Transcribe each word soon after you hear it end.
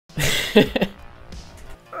Oh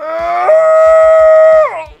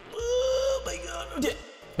my god.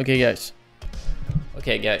 Okay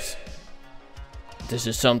guys. This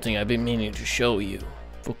is something I've been meaning to show you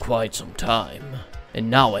for quite some time. And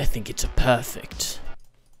now I think it's perfect.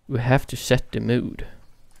 We have to set the mood.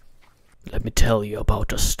 Let me tell you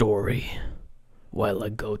about a story while I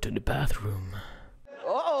go to the bathroom.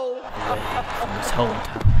 Away from his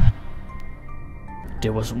hometown.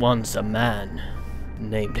 There was once a man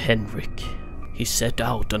named Henrik. He set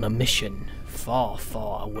out on a mission far,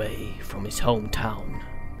 far away from his hometown.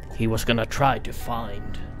 He was gonna try to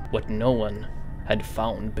find what no one had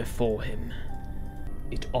found before him.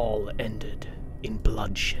 It all ended in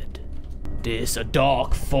bloodshed. There's a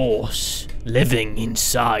dark force living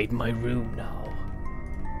inside my room now.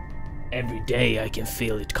 Every day I can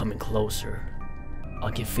feel it coming closer. I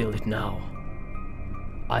can feel it now.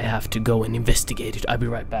 I have to go and investigate it. I'll be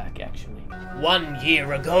right back, actually. 1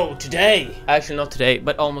 year ago today. Actually, not today,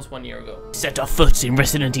 but almost 1 year ago. Set our foot in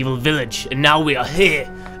Resident Evil Village, and now we are here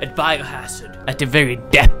at Biohazard, at the very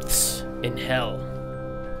depths in hell.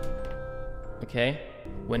 Okay?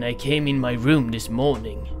 When I came in my room this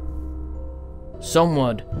morning,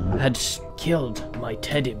 someone had killed my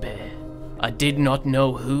teddy bear. I did not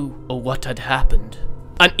know who or what had happened.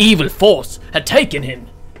 An evil force had taken him.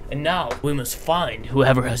 And now we must find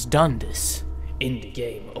whoever has done this in the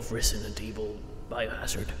game of Resident Evil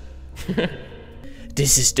Biohazard.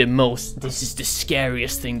 This is the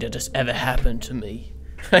scariest thing that has ever happened to me.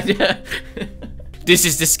 This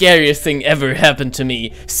is the scariest thing ever happened to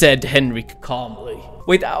me, said Henrik calmly.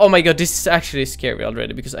 Wait, oh my god, this is actually scary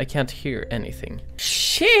already because I can't hear anything.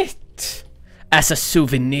 Shit! As a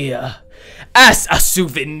souvenir,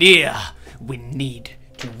 we need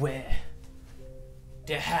to wear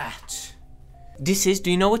the hat. This is, do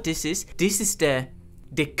you know what this is? This is the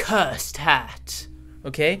cursed hat.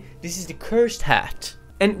 Okay? This is the cursed hat.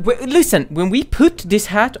 And listen, when we put this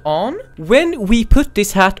hat on, we're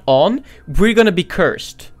gonna be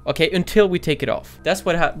cursed. Okay? Until we take it off. That's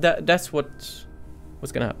what's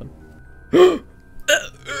gonna happen.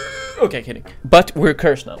 Okay, kidding. But we're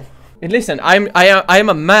cursed now. And listen, I am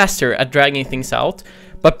a master at dragging things out,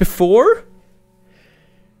 but before.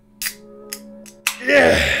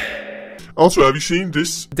 Yeah. Also, have you seen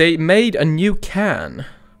this? They made a new can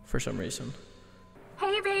for some reason.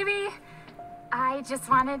 Hey, baby. I just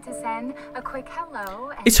wanted to send a quick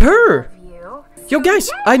hello. It's her. Yo, guys,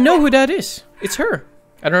 yeah. I know who that is. It's her.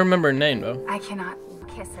 I don't remember her name though. I cannot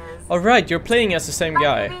kisses. All right, you're playing as the same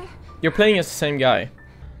guy. Baby. You're playing as the same guy.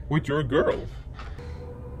 With your girl.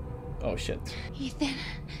 Oh shit. Ethan.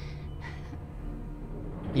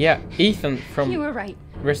 Yeah, Ethan from You were right.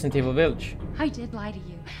 Resident Evil Village. I did lie to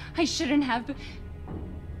you. I shouldn't have.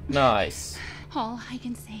 Nice. All I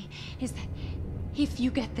can say is that if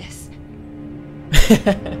you get this,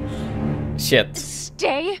 Shit.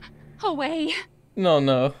 stay away.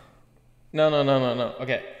 No.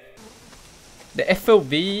 Okay. The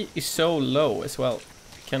FOV is so low as well.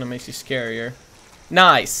 Kinda makes you scarier.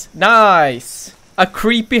 Nice. A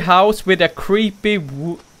creepy house with a creepy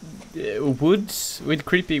woods, with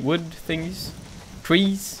creepy wood things,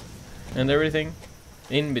 trees, and everything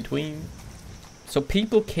in between. So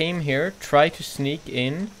people came here, try to sneak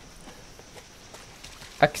in,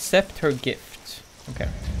 accept her gift. Okay.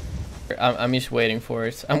 I'm just waiting for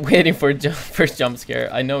it. I'm waiting for first jump scare.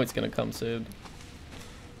 I know it's gonna come soon.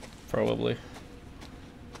 Probably.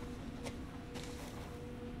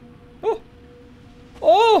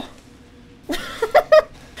 Oh!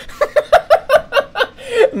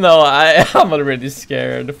 No, I'm already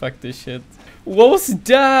scared. Fuck this shit. What was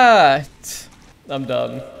that? I'm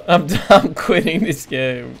done. I'm quitting this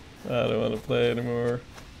game. I don't want to play anymore.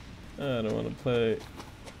 I don't want to play.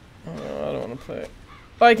 Oh, I don't want to play.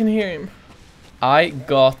 Oh, I can hear him. I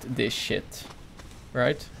got this shit.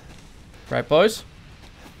 Right? Right, boys?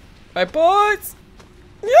 Right, boys?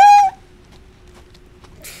 Yeah!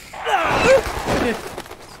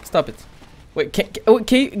 Stop it. Wait,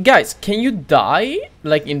 guys, can you die,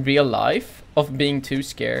 like, in real life of being too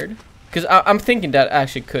scared? Because I'm thinking that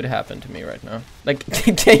actually could happen to me right now. Like,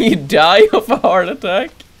 can you die of a heart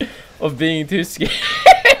attack of being too scared?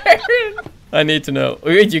 I need to know.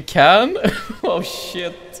 Wait, you can? Oh,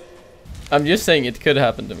 shit. I'm just saying it could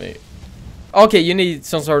happen to me. Okay, you need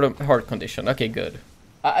some sort of heart condition. Okay, good.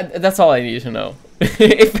 That's all I need to know.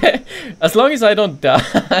 As long as I don't die,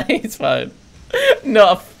 it's fine.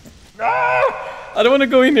 No. I don't want to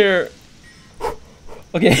go in here.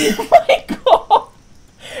 Okay. Oh my god.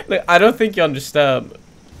 Like, I don't think you understand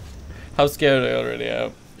how scared I already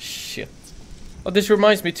am. Shit. Oh, this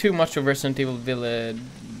reminds me too much of Resident Evil Village.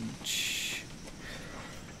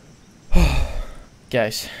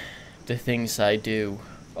 Guys, the things I do.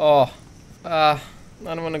 Oh, I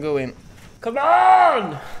don't want to go in. Come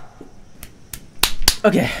on!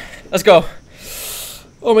 Okay, let's go.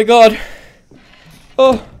 Oh my god.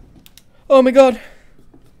 Oh my god.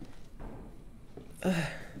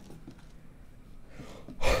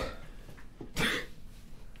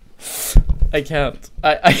 I can't.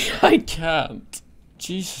 I can't.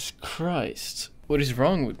 Jesus Christ. What is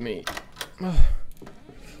wrong with me?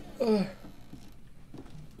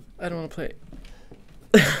 I don't want to play.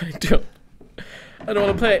 I don't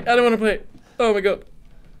want to play. I don't want to play. Oh my god.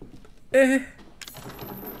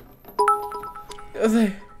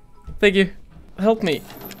 Thank you. Help me.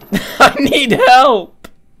 I need help.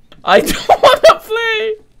 I don't want to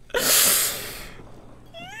play.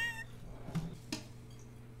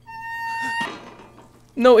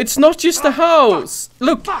 No, it's not just the house.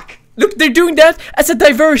 Look. Look, they're doing that as a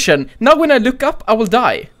diversion. Now when I look up, I will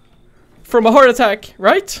die. From a heart attack,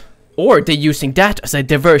 right? Or they're using that as a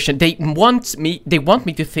diversion. They want me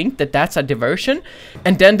to think that that's a diversion,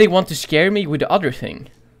 and then they want to scare me with the other thing,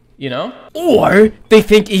 you know? Or they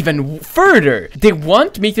think even further. They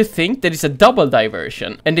want me to think that it's a double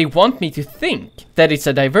diversion, and they want me to think that it's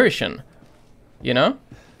a diversion, you know?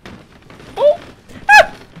 Oh!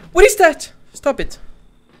 Ah! What is that? Stop it.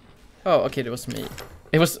 Oh, okay, that was me.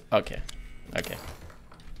 It was okay. Okay,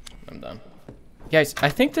 I'm done. Guys, I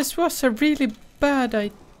think this was a really bad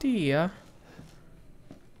idea.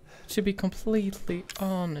 To be completely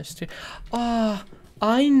honest. Ah,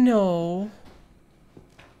 I know.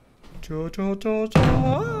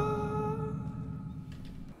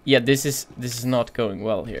 Yeah, this is not going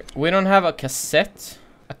well here. We don't have a cassette.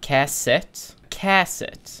 A cassette.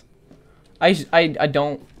 Cassette. I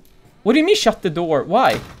don't. What do you mean shut the door?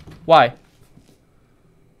 Why? Why?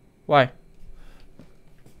 Why?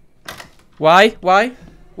 Why? Why?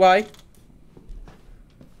 Why?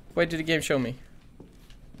 Why did the game show me?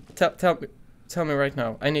 Tell me right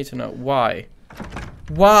now. I need to know why.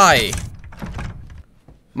 Why?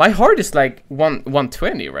 My heart is like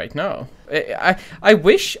 120 right now. I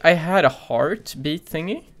wish I had a heartbeat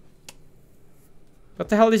thingy. What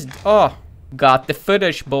the hell is? Oh, got the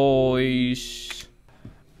footage, boys.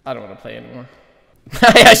 I don't want to play anymore.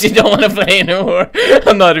 I actually don't want to play anymore.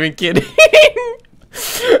 I'm not even kidding.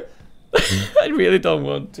 I really don't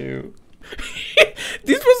want to.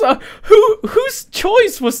 This was a whose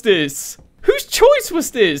choice was this? Whose choice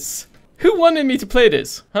was this? Who wanted me to play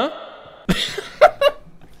this? Huh?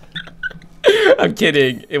 I'm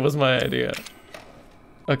kidding. It was my idea.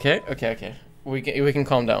 Okay. We can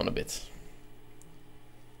calm down a bit.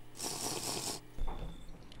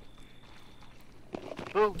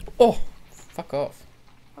 Boo. Oh, fuck off.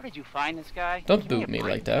 Where did you find this guy? Don't boo me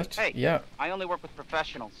like that. Hey, yeah. I only work with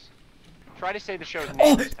professionals. Try to say the show's name.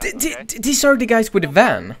 Oh, this time, okay? these are the guys with the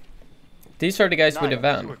van. These are the guys with the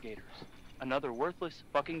van. Sewer gators. Another worthless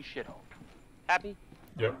fucking shithole. Happy?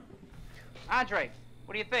 Yep. Andre,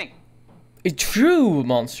 what do you think? True,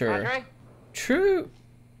 monster. Andre? True.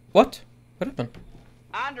 What? What happened?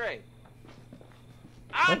 Andre!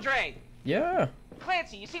 Andre! Yeah.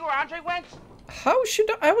 Clancy, you see where Andre went? How should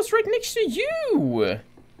I was right next to you.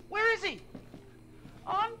 Where is he?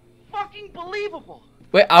 Unfucking believable.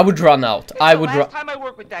 Wait, I would run out. This is I would run. last time I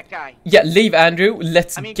worked with that guy. Yeah, leave Andrew.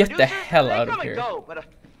 Let's I mean, get the producers, hell they out come of here. And go, but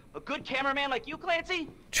a good cameraman like you, Clancy?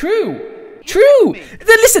 True. You True. with me.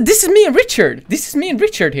 Then listen, this is me and Richard. This is me and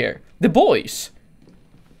Richard here. The boys.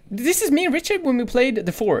 This is me and Richard when we played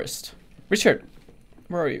The Forest. Richard,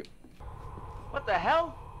 where are you? What the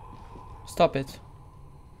hell? Stop it.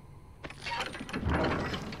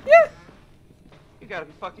 Yeah. You gotta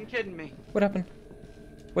be fucking kidding me. What happened?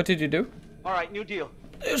 What did you do? Alright, new deal.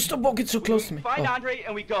 Stop walking so close to We me. find Oh. Andre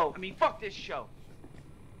and we go. I mean, fuck this show.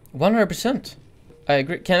 100%. I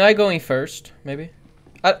agree. Can I go in first? Maybe.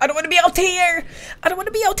 I don't want to be out here. I don't want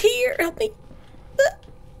to be out here. Help me.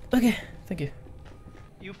 Okay. Thank you.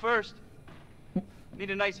 You first.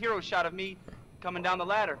 Need a nice hero shot of me coming down the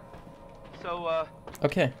ladder. So,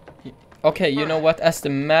 Okay. Okay. You know what? As the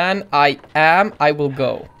man I am, I will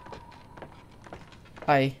go.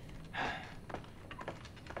 what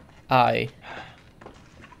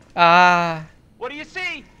do you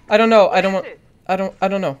see? I don't know. What I don't is want. it? I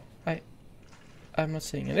don't know. I'm not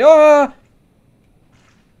seeing it. Oh!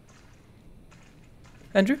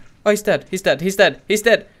 Andrew? Oh, he's dead. He's dead. He's dead. He's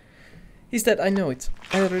dead. He's dead. I know it.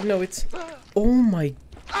 I already know it. Oh my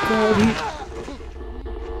god.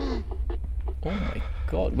 Oh my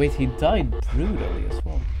god. Wait, he died brutally as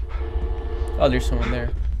well. Oh, there's someone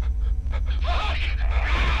there.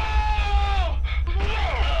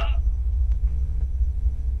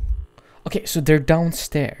 Okay, so they're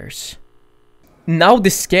downstairs. Now the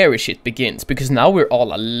scary shit begins, because now we're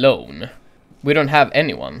all alone. We don't have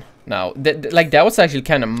anyone now. Like, that was actually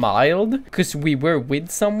kind of mild, because we were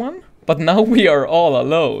with someone, but now we are all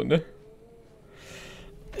alone.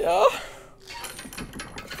 Yeah.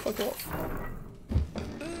 Fuck off.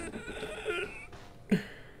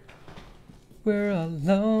 We're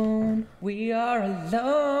alone. We are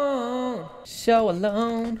alone. So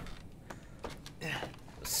alone.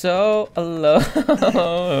 So alone.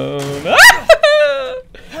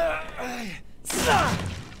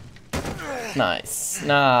 Nice.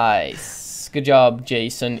 Nice. Good job,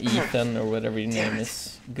 Jason, Ethan, or whatever your name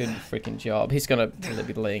is. Good freaking job. He's gonna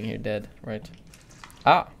be laying here dead, right?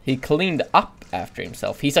 Ah, he cleaned up after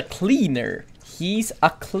himself. He's a cleaner. He's a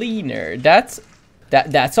cleaner. That's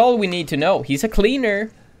all we need to know. He's a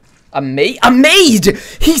cleaner. A maid. A maid!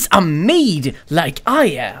 He's a maid like I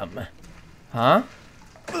am. Huh?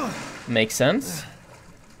 Makes sense.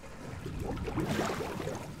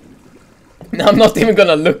 No, I'm not even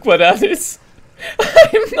gonna look what that is.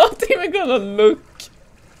 I'm not even gonna look.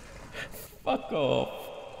 Fuck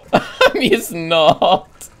off. He's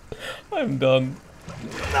not. I'm done.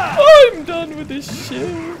 I'm done with this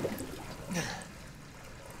shit.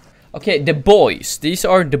 Okay, the boys. These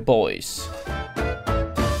are the boys.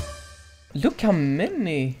 Look how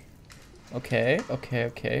many. Okay, okay,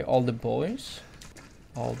 okay. All the boys.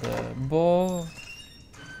 All the boys.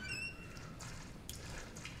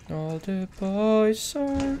 All the boys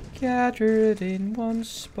are gathered in one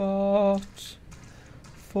spot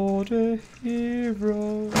for the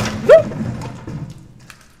hero.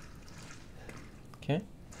 Okay.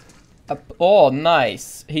 Oh,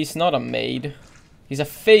 nice. He's not a maid. He's a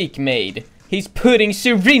fake maid. He's putting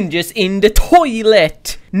syringes in the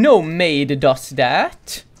toilet. No maid does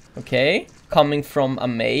that. Okay. Coming from a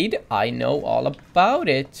maid, I know all about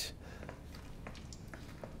it.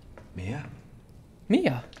 Mia?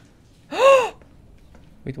 Mia?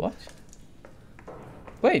 Wait, what?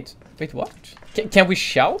 Wait, what? Can we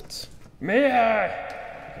shout? Mia!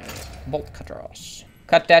 Bolt cutters.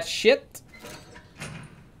 Cut that shit.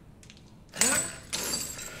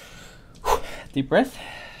 Deep breath.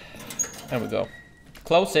 There we go.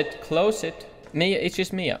 Close it, close it. Mia, it's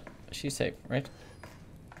just Mia. She's safe, right?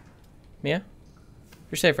 Mia?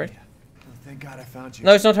 You're safe, right? Oh, thank God I found you.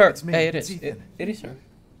 No, it's not her. It's me. Hey, it It's is. Ethan. It is her.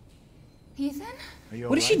 Ethan? Are you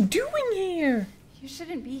What is she alright? doing here? You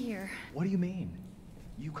shouldn't be here. What do you mean?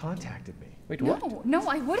 You contacted me. Wait, what? No,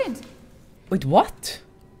 I wouldn't. Wait, what?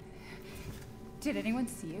 Did anyone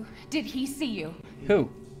see you? Did he see you? Who?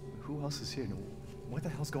 Who else is here? What the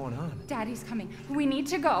hell's going on? Daddy's coming. We need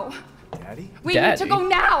to go. Daddy? We need to Daddy? go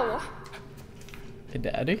now. A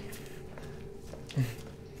daddy?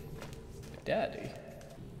 Daddy?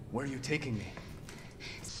 Where are you taking me?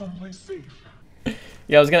 Someplace safe.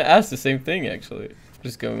 Yeah, I was gonna ask the same thing actually. What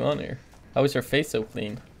is going on here? How is her face so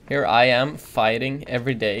clean? Here I am fighting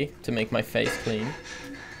every day to make my face clean.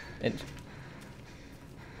 And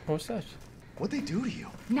what was that? What'd they do to you?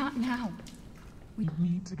 Not now. We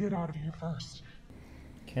need to get out of here first.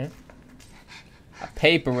 Okay. A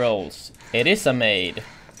paper rolls. It is a maid.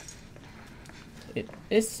 It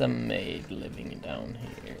is a maid living down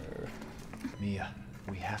here. Mia,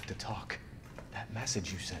 we have to talk. That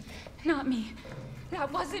message you sent me. Not me.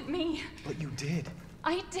 That wasn't me. But you did.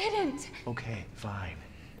 I didn't. Okay, fine.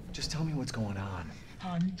 Just tell me what's going on.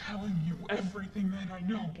 I'm telling you everything that I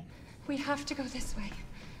know. We have to go this way.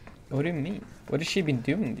 What do you mean? What has she been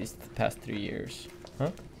doing these past 3 years?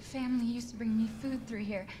 Huh? Family used to bring me food through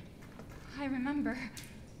here. I remember.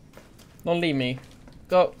 Don't leave me.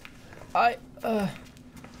 Go. I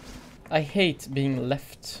hate being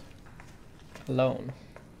left alone.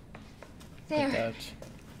 There. Like that.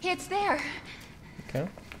 It's there. Okay.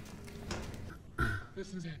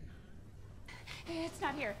 This is it. It's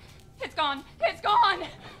not here. It's gone. It's gone.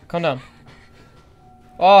 Calm down.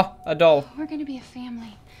 Oh, a doll. We're gonna be a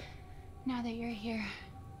family now that you're here.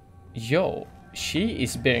 Yo, she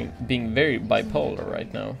is being very bipolar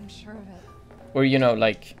right now. I'm sure of it. Or, you know,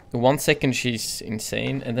 like, 1 second she's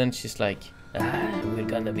insane, and then she's like, we're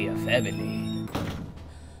gonna be a family.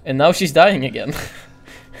 And now she's dying again.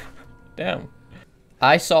 Damn.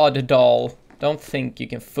 I saw the doll. Don't think you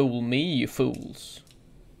can fool me, you fools.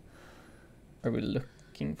 Are we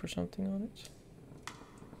looking for something on it?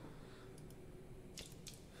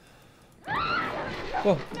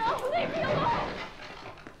 Whoa. No, leave me alone.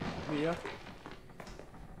 Mia?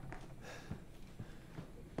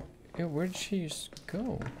 Yeah, where did she just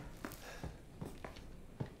go?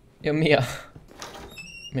 Yo, Mia.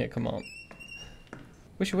 Mia, come on.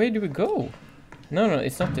 Which way do we go? No, no,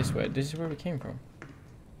 it's not this way. This is where we came from.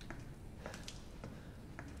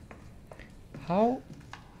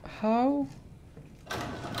 How?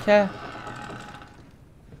 Yeah.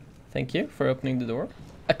 Thank you for opening the door.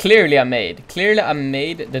 Clearly a maid. Clearly a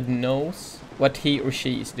maid that knows what he or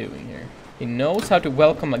she is doing here. He knows how to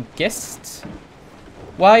welcome a guest.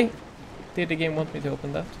 Why did the game want me to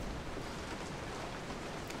open that?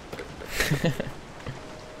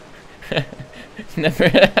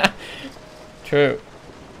 Never. True.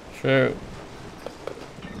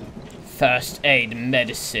 First aid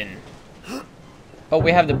medicine. Oh,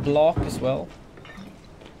 we have the block as well.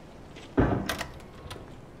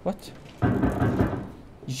 What?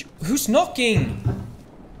 Who's knocking?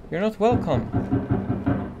 You're not welcome.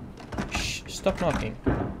 Shh, stop knocking.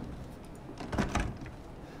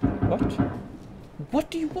 What? What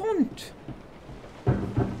do you want?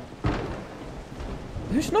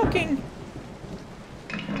 Who's knocking?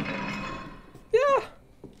 Yeah.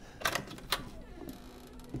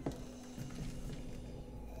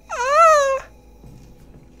 Ah!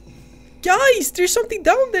 Guys, there's something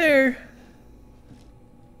down there.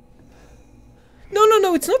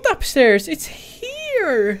 No, it's not upstairs. It's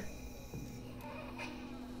here.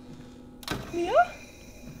 Mia?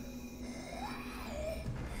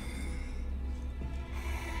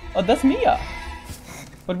 Oh, that's Mia.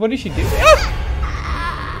 But what did she do? Ah!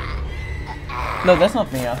 No, that's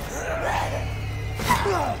not Mia.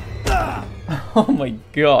 Oh my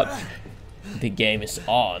god. The game is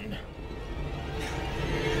on.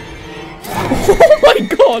 Oh my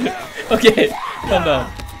god. Okay, calm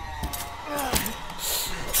down.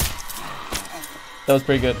 That was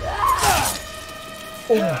pretty good.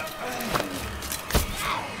 Oh.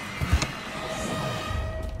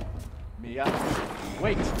 Mia,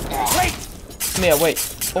 wait! Wait! Mia, wait.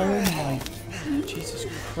 Oh my... Jesus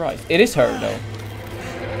Christ. It is her, though.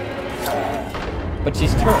 But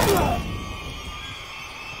she's turned.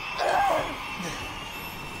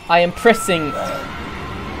 I am pressing...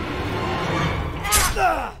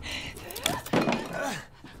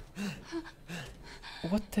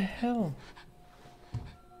 What the hell?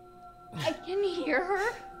 I can hear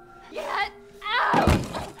her. Get out!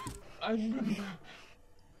 I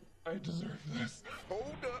deserve this.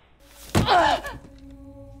 Hold up.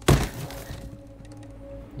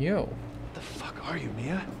 Yo. What the fuck are you,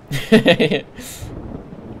 Mia?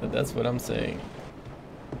 But that's what I'm saying.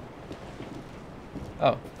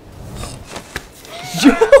 Oh.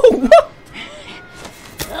 Yo! What?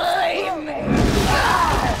 Oh my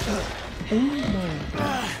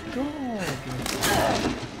god.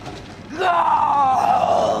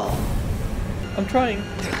 I'm trying.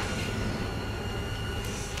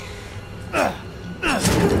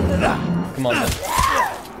 Come on then.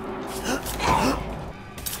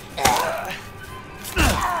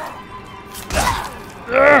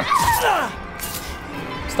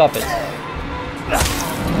 Stop it.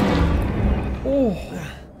 Oh.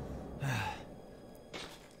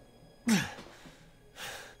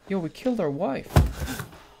 Yo, we killed our wife.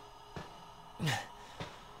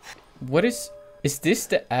 What is this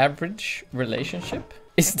the average relationship?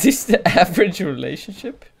 Is this the average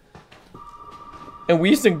relationship? And we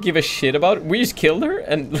just don't give a shit about it? We just killed her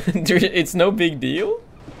and it's no big deal?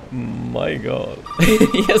 My god.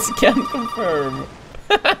 Yes, can confirm.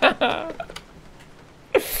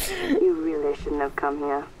 You really shouldn't have come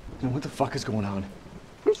here. What the fuck is going on?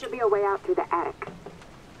 There should be a way out through the attic.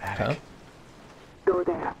 Attic? Huh? Go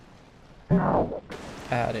there.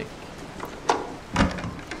 Attic.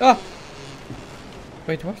 Ah!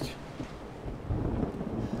 Wait, what?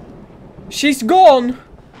 She's gone!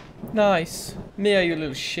 Nice. Mia, you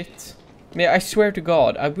little shit. Mia, I swear to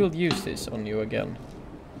God, I will use this on you again.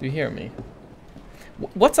 Do you hear me?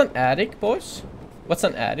 What's an attic, boys? What's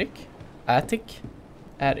an attic? Attic?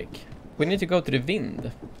 Attic. We need to go to the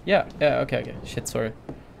wind. Yeah, okay. Shit, sorry.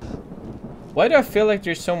 Why do I feel like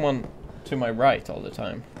there's someone to my right all the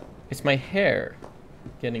time? It's my hair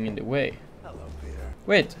getting in the way. Hello, Peter.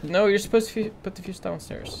 Wait, no, you're supposed to put the fuse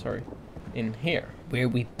downstairs. Sorry. In here. Where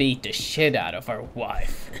we beat the shit out of our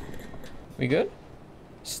wife. We good?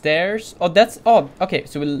 Stairs? Oh, that's... Oh, okay.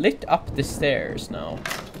 So we lit up the stairs now.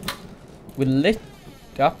 We lit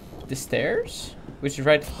up the stairs? Which is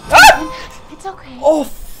right... Ah! It's okay. Oh,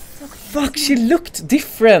 It's okay. fuck. She looked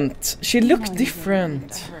different. She looked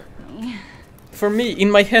different. For me,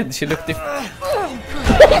 in my head, she looked different. Oh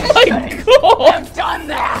my god! I've done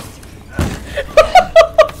that!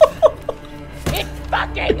 It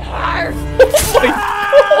fucking hurts! Oh my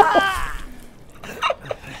god!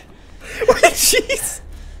 Wait, jeez!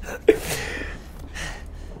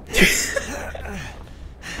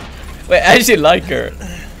 Wait, I actually like her.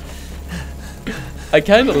 I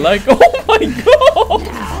kinda like... Oh my god!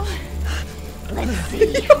 Let's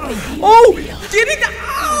Oh! Get it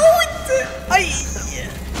out!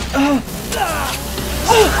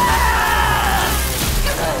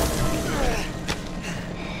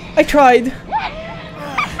 I tried.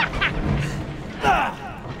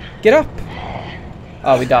 Get up.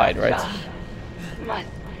 Oh, we died, right? Must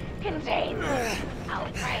contain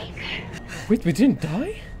outbreak. Wait, we didn't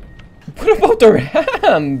die? What about our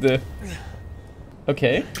hand?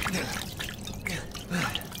 Okay.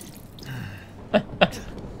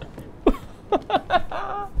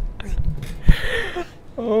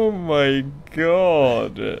 Oh my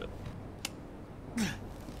god.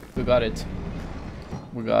 We got it.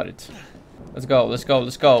 We got it. Let's go, let's go,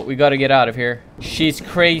 let's go. We gotta get out of here. She's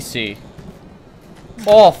crazy.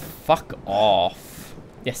 Oh, fuck off.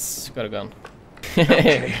 Yes, got a gun.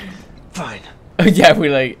 Okay, fine. Oh yeah, we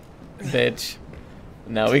like, bitch.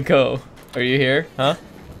 Now we go. Are you here? Huh?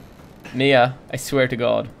 Mia, I swear to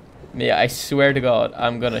God. Mia, I swear to God,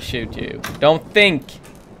 I'm gonna shoot you. Don't think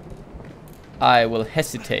I will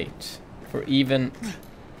hesitate for even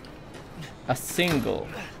a single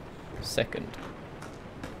second.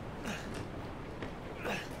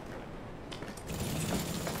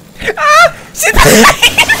 Ah! She's there!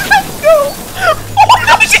 No! Oh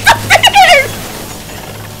no, she's up there!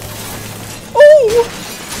 Oh!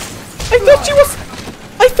 I thought she was...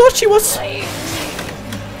 I thought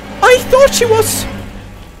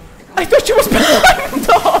she was behind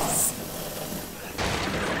us!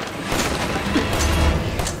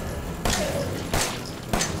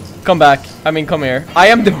 Come back. I mean, come here. I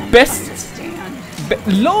am the best...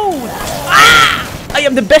 Load! Ah! I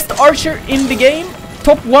am the best archer in the game.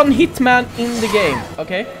 Top 1 hitman in the game.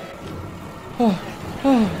 Okay? Oh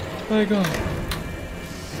my god.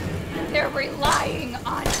 They're relying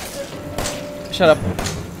on you. Shut up.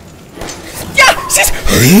 Yeah! She's...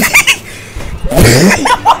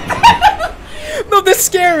 No, that's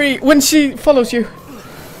scary when she follows you.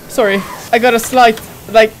 Sorry. I got a slight...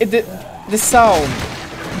 Like, the sound.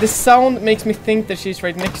 The sound makes me think that she's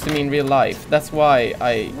right next to me in real life. That's why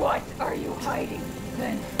I... What are you hiding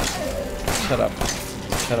then? Shut up.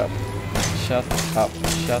 Shut up. Shut up.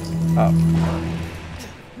 Shut up.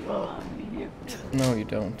 No, you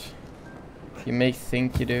don't. You may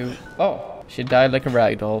think you do. Oh, she died like a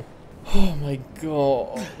ragdoll. Oh my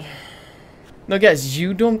god. No, guys,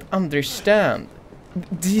 you don't understand.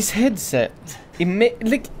 This headset,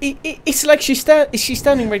 it's like she's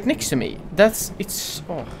standing right next to me. It's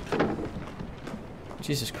oh.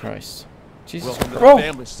 Jesus Christ. Jesus Christ. Oh.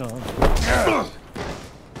 Family, son.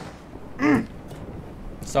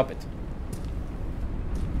 Stop it.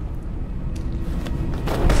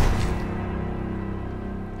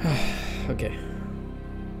 Okay.